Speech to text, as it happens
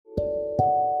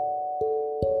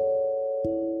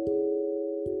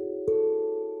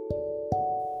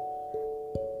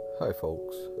Hi,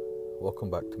 folks.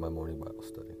 Welcome back to my morning Bible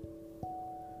study.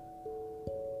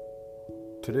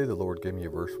 Today, the Lord gave me a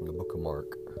verse from the book of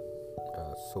Mark.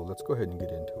 So let's go ahead and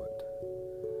get into it.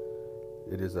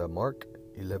 It is Mark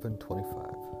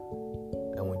 11:25.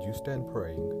 And when you stand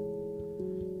praying,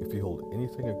 if you hold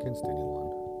anything against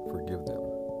anyone, forgive them,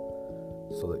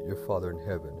 so that your Father in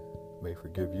heaven may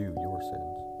forgive you your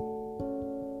sins.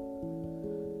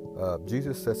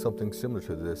 Jesus said something similar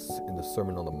to this in the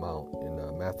Sermon on the Mount in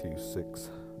Matthew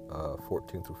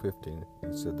 6:14 through 15.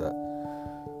 He said that,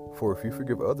 "For if you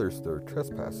forgive others their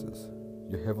trespasses,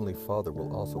 your heavenly Father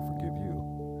will also forgive you.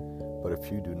 But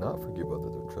if you do not forgive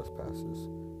others their trespasses,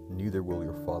 neither will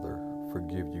your Father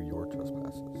forgive you your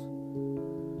trespasses."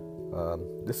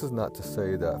 This is not to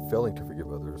say that failing to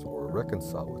forgive others or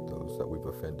reconcile with those that we've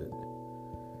offended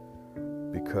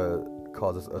because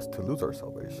causes us to lose our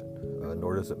salvation,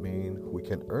 nor does it mean we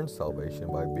can earn salvation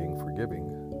by being forgiving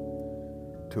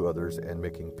to others and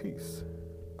making peace.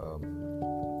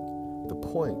 The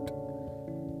point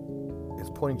is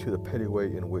pointing to the petty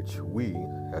way in which we,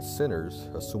 as sinners,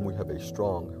 assume we have a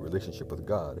strong relationship with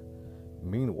God.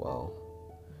 Meanwhile,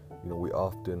 we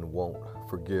often won't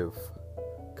forgive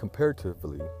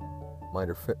comparatively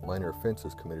minor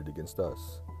offenses committed against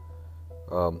us.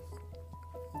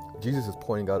 Jesus is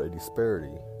pointing out a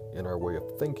disparity in our way of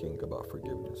thinking about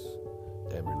forgiveness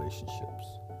and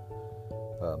relationships.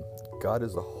 God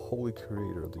is the holy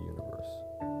creator of the universe.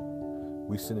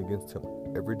 We sin against him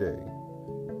every day,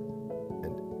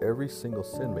 and every single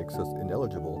sin makes us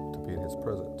ineligible to be in his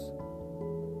presence.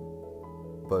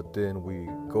 But then we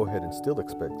go ahead and still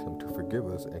expect him to forgive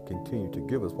us and continue to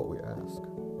give us what we ask.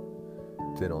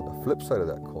 Then on the flip side of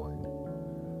that coin,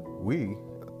 we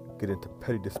get into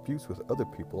petty disputes with other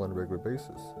people on a regular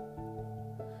basis.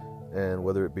 And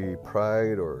whether it be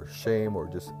pride or shame or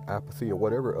just apathy or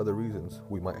whatever other reasons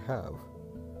we might have,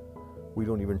 we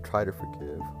don't even try to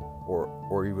forgive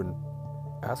or even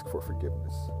ask for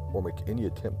forgiveness or make any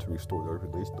attempt to restore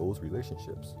those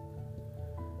relationships.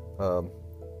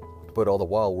 But all the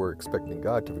while we're expecting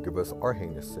God to forgive us our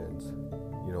heinous sins,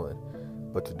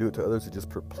 but to do it to others, it just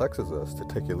perplexes us to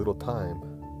take a little time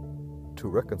to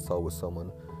reconcile with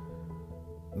someone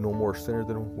no more sinner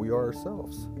than we are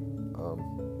ourselves.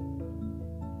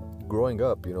 Growing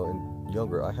up, and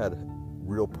younger, I had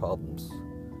real problems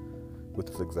with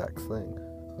this exact thing.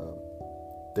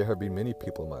 There have been many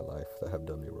people in my life that have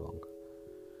done me wrong.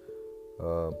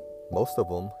 Most of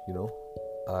them,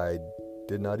 I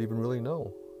did not even really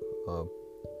know.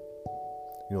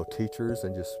 Teachers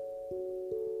and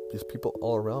just people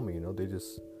all around me, they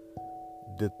just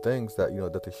did things that,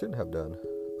 that they shouldn't have done.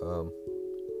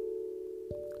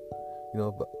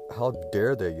 But how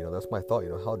dare they, that's my thought,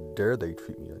 how dare they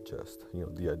treat me unjust?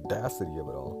 The audacity of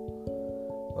it all.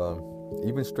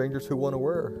 Even strangers who were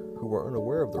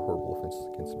unaware of their horrible offenses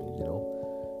against me,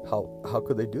 how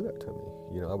could they do that to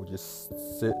me? I would just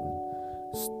sit and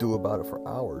stew about it for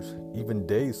hours, even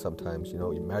days sometimes,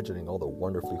 imagining all the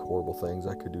wonderfully horrible things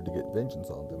I could do to get vengeance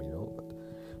on them,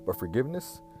 But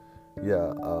forgiveness,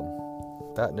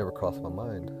 that never crossed my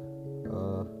mind.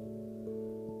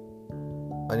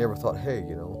 I never thought, hey,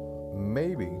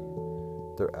 maybe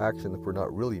their actions were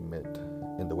not really meant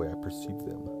in the way I perceived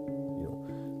them.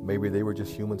 Maybe they were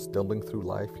just humans stumbling through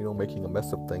life, making a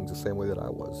mess of things the same way that I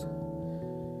was.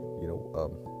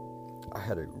 I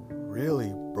had a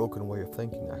really broken way of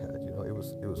thinking. It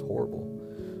was horrible.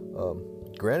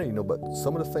 Granted, but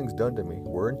some of the things done to me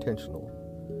were intentional,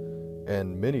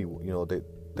 and many,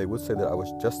 they would say that I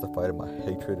was justified in my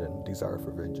hatred and desire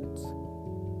for vengeance.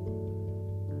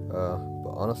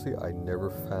 But honestly, I never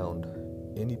found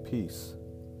any peace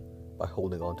by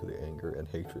holding on to the anger and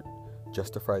hatred,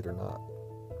 justified or not,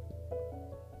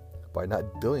 by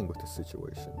not dealing with the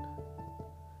situation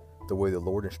the way the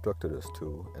Lord instructed us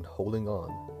to and holding on.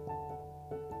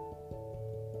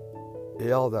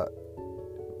 All that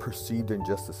perceived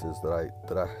injustices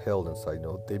that I held inside,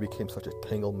 they became such a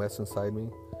tangled mess inside me.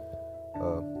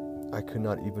 I could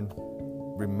not even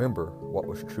remember what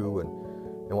was true and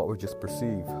what was just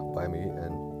perceived by me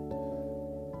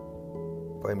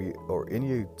or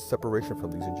any separation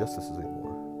from these injustices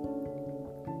anymore.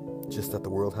 Just that the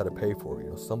world had to pay for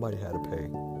it, somebody had to pay.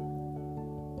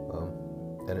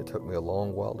 And it took me a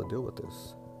long while to deal with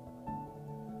this.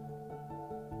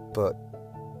 But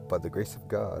by the grace of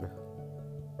God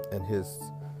and his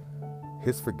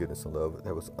forgiveness and love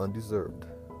that was undeserved,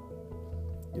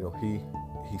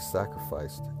 he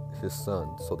sacrificed his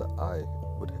son so that I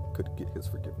could get his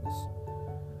forgiveness.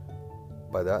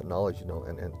 By that knowledge,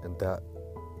 and that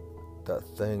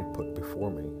thing put before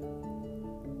me,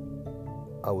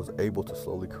 I was able to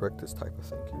slowly correct this type of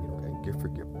thinking, and give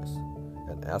forgiveness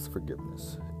and ask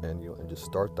forgiveness, and and just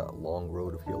start that long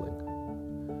road of healing.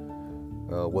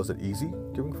 Was it easy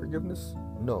giving forgiveness?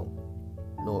 No,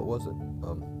 it wasn't.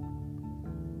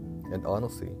 And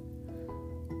honestly,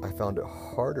 I found it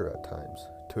harder at times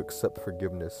to accept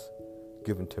forgiveness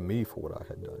given to me for what I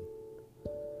had done.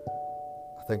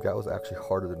 I think that was actually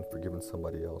harder than forgiving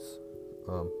somebody else.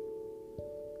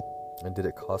 And did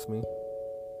it cost me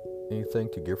anything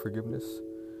to give forgiveness?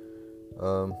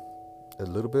 A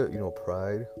little bit,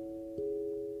 pride,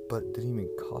 but it didn't even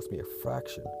cost me a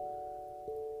fraction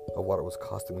of what it was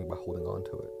costing me by holding on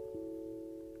to it.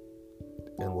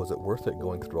 And was it worth it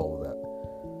going through all of that?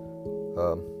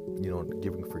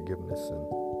 Giving forgiveness and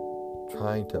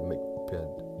trying to make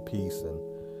peace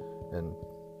and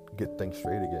get things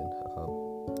straight again.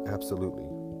 Absolutely.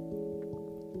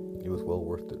 It was well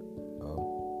worth it.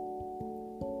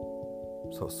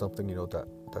 So something,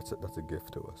 that's a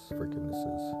gift to us. Forgiveness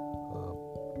is.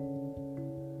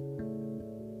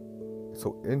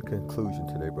 So in conclusion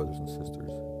today, brothers and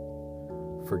sisters,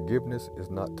 forgiveness is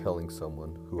not telling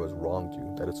someone who has wronged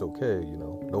you that it's okay,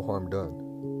 no harm done.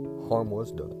 Harm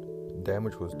was done.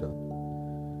 Damage was done.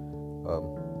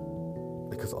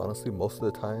 Because honestly, most of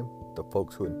the time, the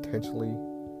folks who intentionally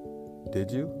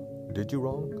did you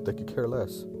wrong, they could care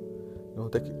less.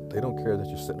 They don't care that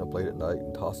you're sitting up late at night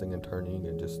and tossing and turning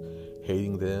and just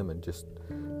hating them and just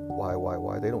why.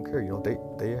 They don't care.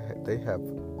 They have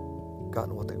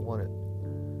gotten what they wanted.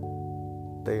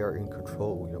 They are in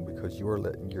control, because you are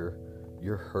letting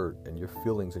your hurt and your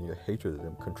feelings and your hatred of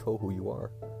them control who you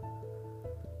are.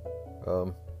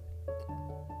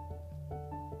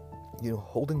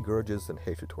 Holding grudges and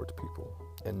hatred towards people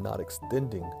and not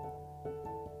extending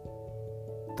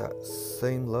that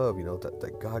same love,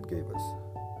 that God gave us.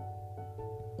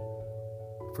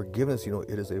 Forgiveness,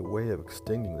 it is a way of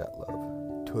extending that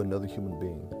love to another human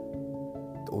being.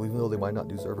 Even though they might not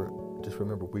deserve it, just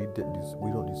remember we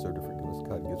don't deserve the forgiveness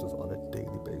God gives us on a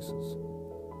daily basis.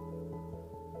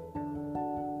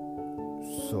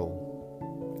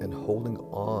 So, and holding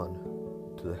on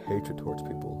to the hatred towards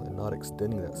people and not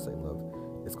extending that same love,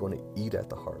 it's going to eat at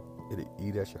the heart. It'll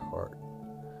eat at your heart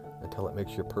until it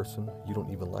makes you a person you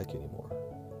don't even like anymore,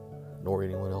 nor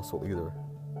anyone else will either.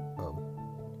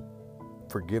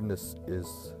 Forgiveness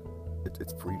is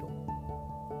it's freedom.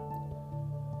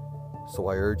 So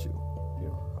I urge you,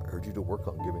 to work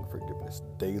on giving forgiveness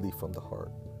daily from the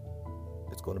heart.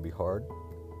 It's going to be hard.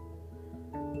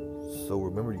 So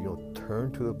remember,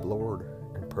 turn to the Lord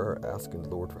in prayer, asking the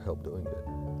Lord for help doing it.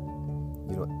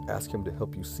 Ask Him to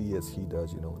help you see as He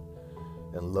does,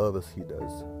 and love as He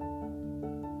does.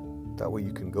 That way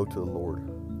you can go to the Lord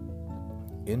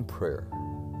in prayer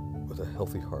with a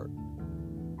healthy heart,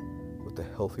 with a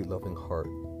healthy, loving heart,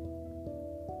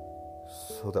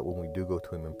 so that when we do go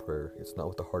to Him in prayer, it's not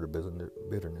with the heart of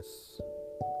bitterness,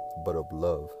 but of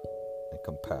love and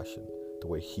compassion, the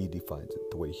way He defines it,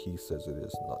 the way He says it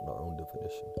is, not in our own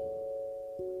definition.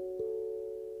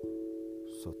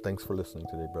 So thanks for listening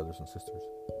today, brothers and sisters.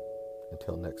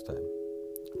 Until next time,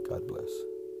 God bless.